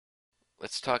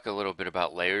let's talk a little bit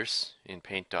about layers in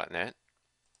Paint.net.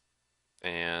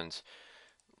 And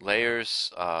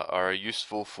layers are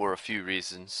useful for a few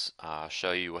reasons. I'll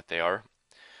show you what they are.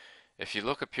 If you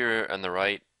look up here on the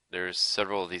right, there's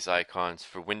several of these icons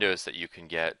for windows that you can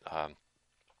get.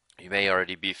 You may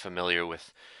already be familiar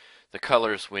with the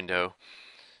colors window,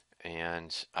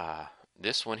 and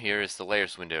this one here is the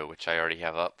layers window, which I already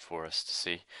have up for us to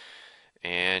see.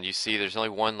 And you see there's only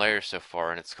one layer so far,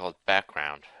 and it's called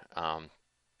background.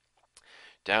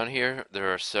 Down here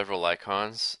there are several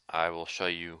icons. I will show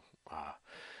you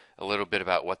a little bit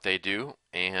about what they do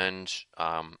and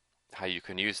how you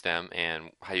can use them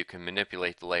and how you can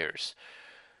manipulate the layers.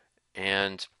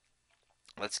 And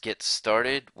let's get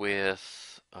started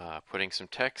with putting some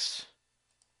text.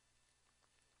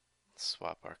 Let's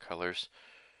swap our colors.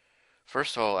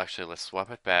 First of all, actually, let's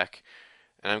swap it back.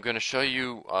 And I'm going to show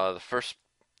you the first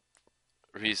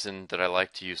reason that I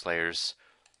like to use layers.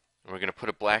 We're going to put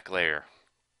a black layer.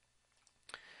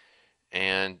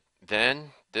 And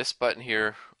then this button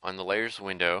here on the layers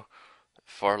window,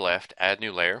 far left, add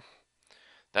new layer.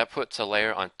 That puts a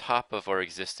layer on top of our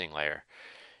existing layer.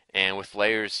 And with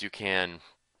layers you can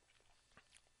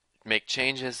make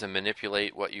changes and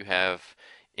manipulate what you have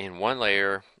in one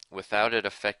layer without it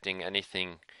affecting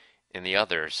anything in the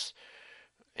others.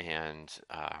 And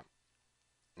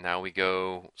now we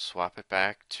go swap it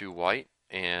back to white,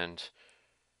 and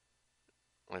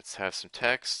let's have some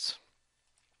text.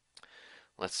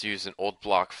 Let's use an old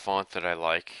block font that I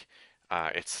like.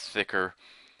 It's thicker,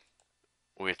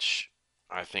 which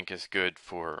I think is good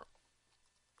for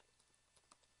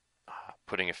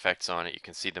putting effects on it. You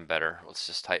can see them better. Let's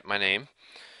just type my name.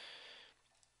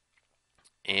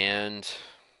 And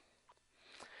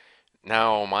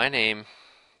now my name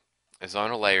is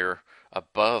on a layer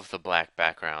above the black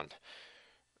background.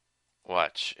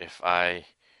 Watch, if I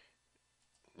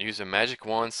use a magic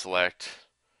wand select,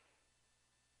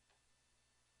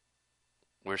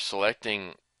 we're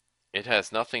selecting, it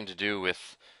has nothing to do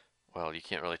with, well, you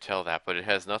can't really tell that, but it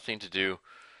has nothing to do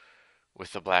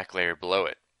with the black layer below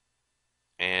it.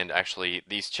 And actually,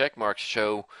 these check marks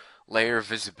show layer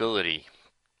visibility.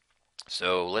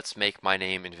 So let's make my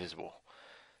name invisible.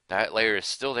 That layer is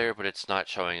still there, but it's not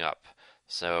showing up.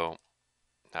 So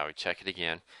now we check it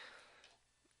again.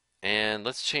 And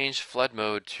let's change flood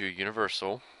mode to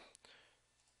universal.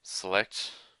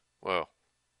 Select, whoa,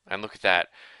 and look at that.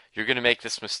 You're going to make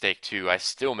this mistake too. I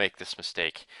still make this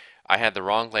mistake. I had the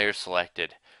wrong layer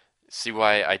selected. See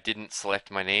why I didn't select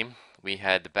my name? We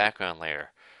had the background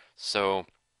layer. So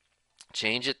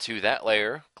change it to that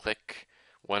layer, click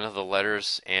one of the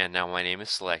letters, and now my name is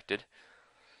selected.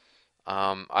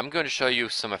 I'm going to show you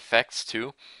some effects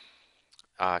too.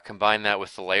 Combine that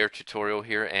with the layer tutorial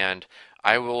here, and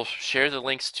I will share the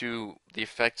links to the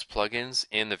effects plugins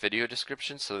in the video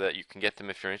description so that you can get them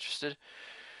if you're interested.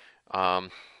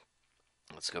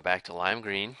 Let's go back to lime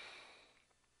green.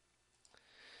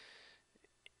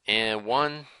 And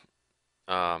one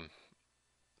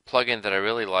plugin that I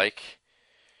really like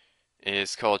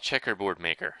is called Checkerboard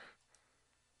Maker.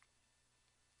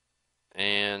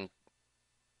 And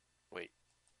wait,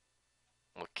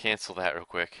 we'll cancel that real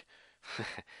quick.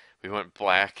 We went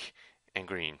black and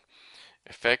green.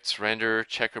 Effects, render,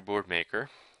 checkerboard maker.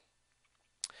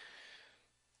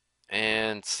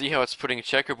 And see how it's putting a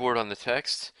checkerboard on the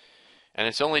text? And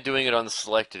it's only doing it on the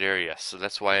selected area, so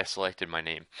that's why I selected my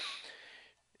name.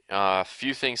 A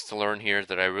few things to learn here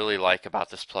that I really like about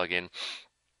this plugin.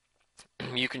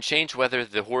 You can change whether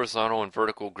the horizontal and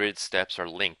vertical grid steps are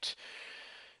linked,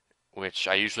 which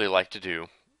I usually like to do.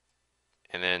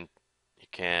 And then you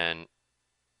can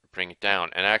bring it down.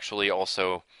 And actually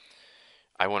also,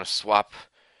 I want to swap.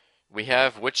 We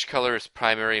have which color is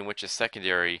primary and which is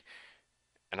secondary,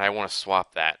 and I want to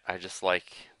swap that. I just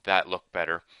like that look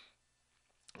better.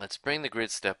 Let's bring the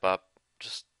grid step up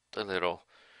just a little,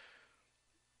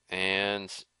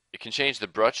 and you can change the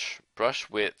brush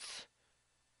width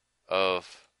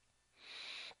of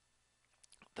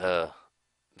the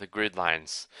grid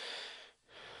lines.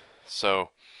 So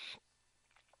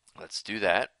let's do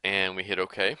that, and we hit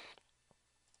OK.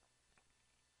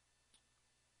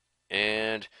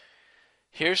 And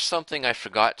here's something I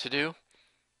forgot to do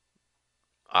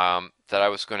that I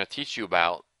was going to teach you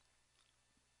about,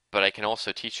 but I can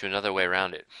also teach you another way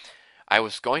around it. I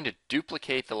was going to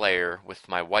duplicate the layer with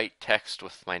my white text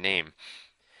with my name,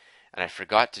 and I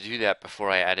forgot to do that before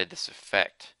I added this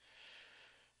effect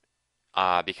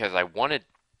because I wanted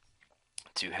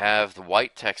to have the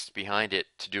white text behind it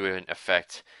to do an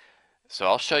effect. So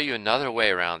I'll show you another way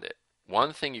around it.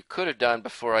 One thing you could have done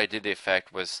before I did the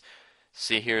effect was,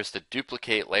 see, here's the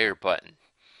duplicate layer button.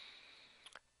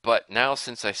 But now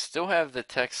since I still have the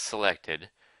text selected,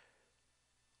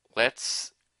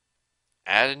 let's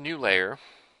add a new layer.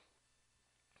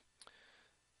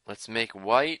 Let's make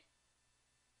white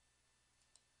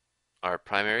our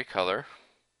primary color.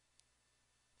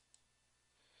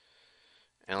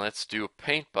 And let's do a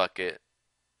paint bucket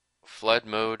flood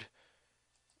mode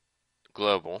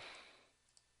global.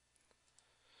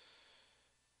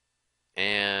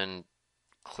 And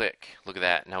click. Look at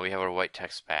that. Now we have our white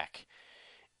text back.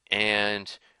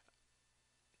 And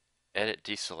edit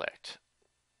deselect.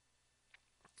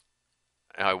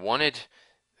 Now I wanted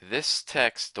this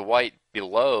text, the white,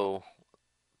 below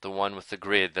the one with the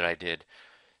grid that I did.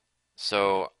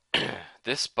 So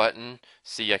this button,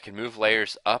 see, I can move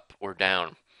layers up or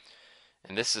down.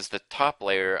 And this is the top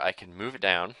layer. I can move it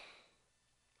down.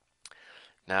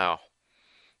 Now,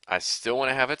 I still want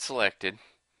to have it selected.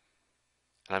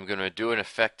 And I'm going to do an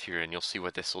effect here, and you'll see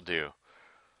what this will do.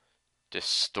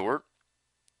 Distort.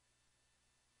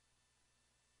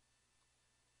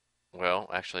 Well,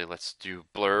 actually, let's do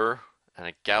blur and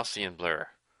a Gaussian blur.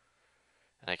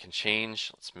 And I can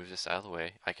change, let's move this out of the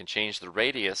way. I can change the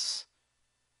radius.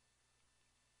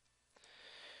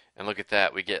 And look at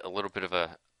that, we get a little bit of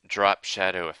a drop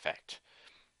shadow effect.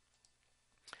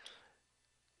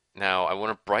 Now, I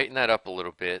want to brighten that up a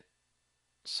little bit.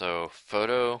 So,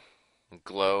 photo,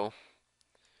 glow,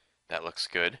 that looks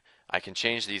good. I can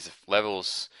change these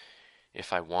levels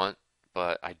if I want,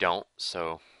 but I don't,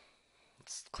 so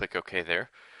let's click OK there.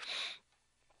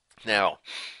 Now,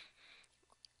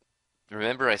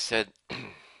 remember I said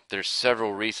there's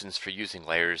several reasons for using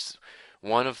layers.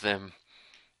 One of them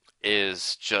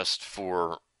is just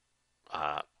for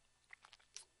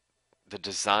the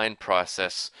design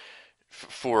process,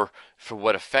 for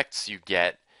what effects you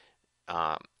get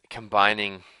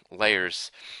combining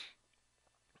layers,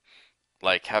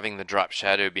 like having the drop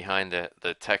shadow behind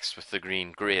the text with the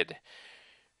green grid.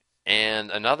 And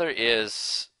another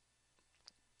is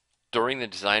during the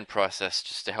design process,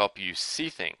 just to help you see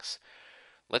things.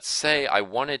 Let's say I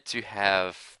wanted to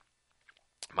have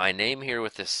my name here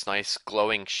with this nice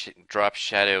glowing drop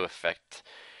shadow effect,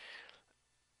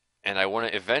 and I want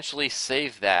to eventually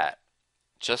save that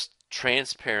just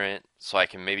transparent so I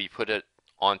can maybe put it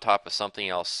on top of something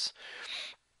else.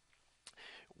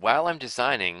 While I'm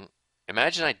designing,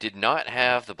 imagine I did not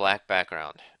have the black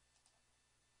background.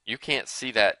 You can't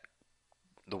see that,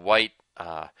 the white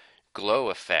glow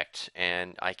effect,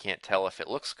 and I can't tell if it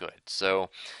looks good. So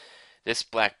this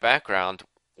black background,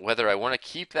 whether I want to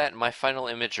keep that in my final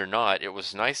image or not, it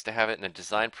was nice to have it in the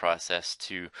design process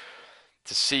to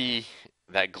see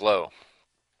that glow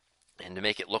and to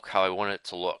make it look how I want it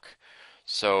to look.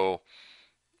 So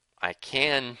I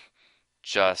can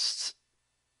just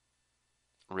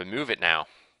remove it now.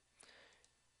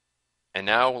 And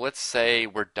now let's say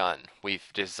we're done.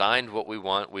 We've designed what we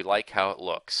want. We like how it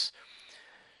looks.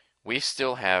 We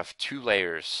still have two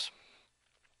layers.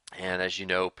 And as you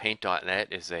know, Paint.net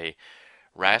is a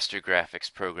raster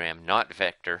graphics program, not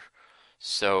vector.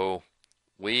 So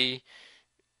we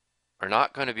are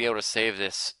not going to be able to save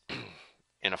this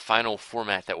in a final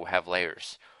format that will have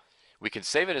layers. We can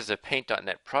save it as a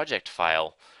Paint.net project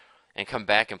file and come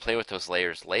back and play with those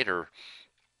layers later.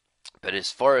 But as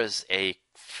far as a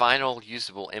final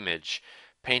usable image,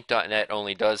 Paint.net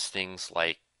only does things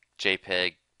like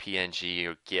JPEG, PNG,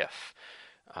 or GIF.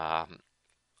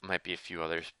 Might be a few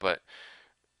others, but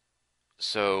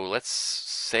so let's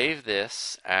save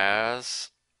this as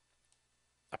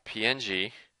a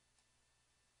PNG.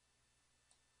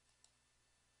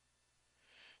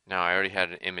 Now I already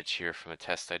had an image here from a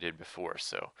test I did before,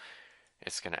 so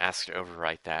it's going to ask to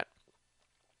overwrite that.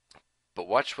 But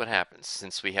watch what happens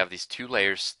since we have these two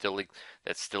layers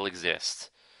that still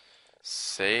exist.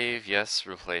 Save, yes,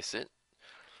 replace it.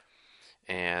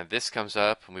 And this comes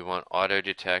up and we want auto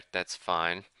detect, that's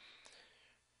fine.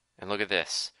 And look at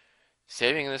this.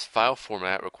 Saving in this file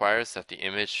format requires that the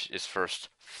image is first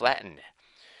flattened,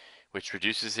 which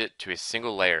reduces it to a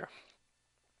single layer.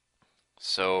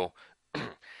 So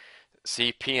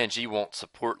see, PNG won't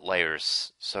support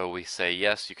layers, so we say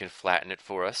yes, you can flatten it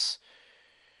for us.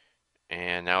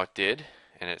 And now it did,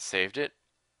 and it saved it.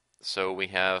 So we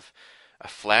have a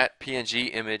flat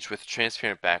PNG image with a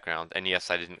transparent background, and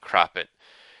yes, I didn't crop it,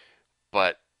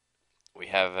 but we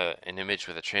have an image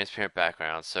with a transparent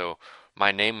background. So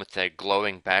my name with that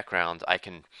glowing background, I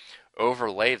can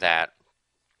overlay that.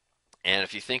 And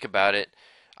if you think about it,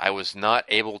 I was not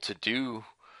able to do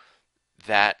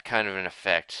that kind of an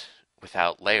effect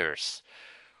without layers.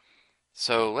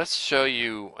 So let's show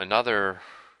you another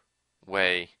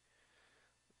way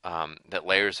that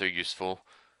layers are useful.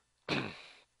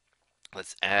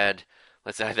 Let's add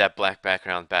let's add that black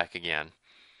background back again.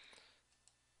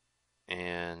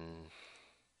 And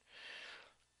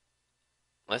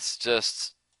let's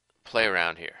just play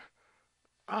around here.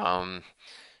 Um,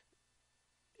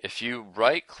 if you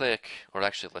right click, or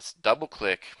actually let's double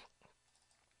click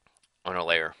on a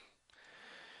layer,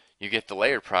 you get the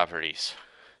layer properties.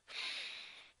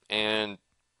 And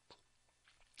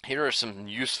here are some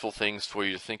useful things for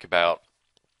you to think about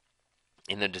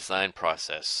in the design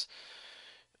process.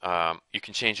 You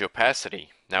can change opacity.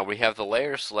 Now we have the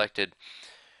layer selected,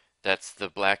 that's the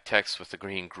black text with the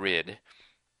green grid.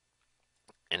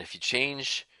 And if you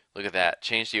change, look at that,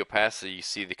 change the opacity, you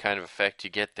see the kind of effect you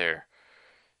get there.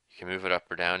 You can move it up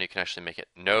or down. You can actually make it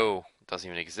no, it doesn't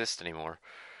even exist anymore.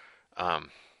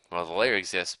 Well, the layer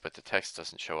exists, but the text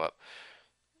doesn't show up.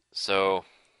 So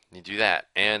you do that.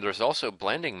 And there's also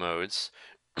blending modes.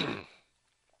 And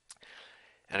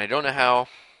I don't know how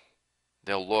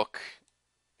they'll look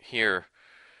here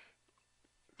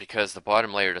because the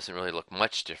bottom layer doesn't really look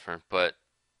much different, but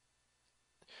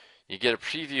you get a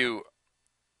preview.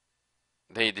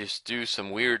 They just do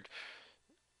some weird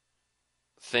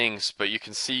things, but you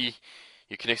can see,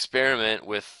 you can experiment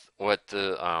with what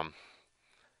the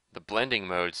blending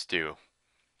modes do.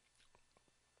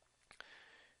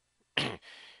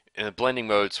 In the blending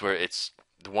modes where it's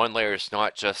the one layer is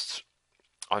not just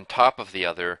on top of the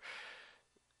other.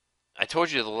 I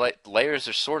told you the layers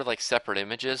are sort of like separate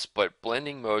images, but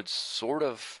blending modes sort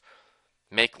of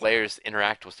make layers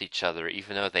interact with each other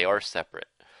even though they are separate.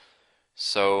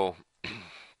 So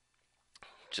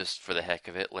just for the heck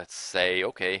of it, let's say,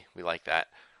 okay, we like that,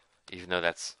 even though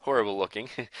that's horrible looking.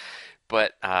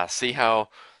 But see how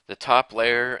the top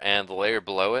layer and the layer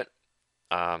below it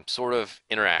sort of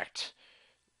interact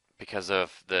because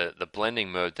of the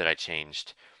blending mode that I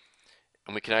changed.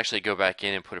 And we can actually go back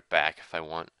in and put it back if I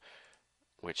want,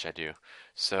 which I do.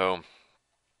 So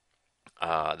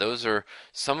those are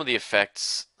some of the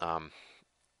effects,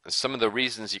 some of the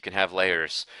reasons you can have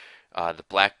layers. The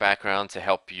black background to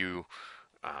help you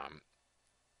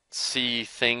see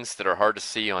things that are hard to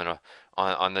see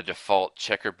on the default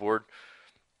checkerboard,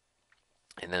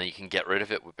 and then you can get rid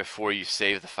of it before you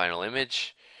save the final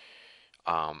image.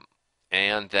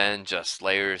 And then just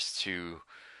layers to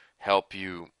help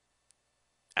you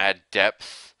add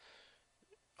depth,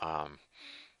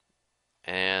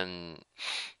 and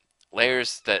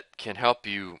layers that can help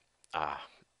you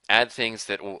add things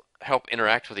that will help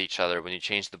interact with each other when you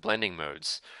change the blending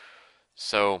modes.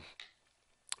 So,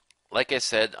 like I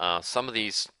said, some of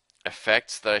these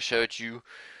effects that I showed you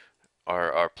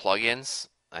are plugins,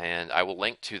 and I will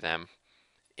link to them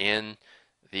in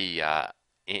the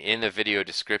video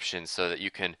description so that you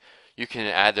can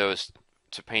add those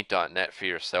to Paint.net for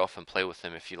yourself and play with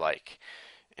them if you like.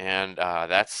 And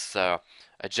that's a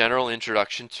general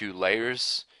introduction to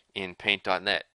layers in Paint.net.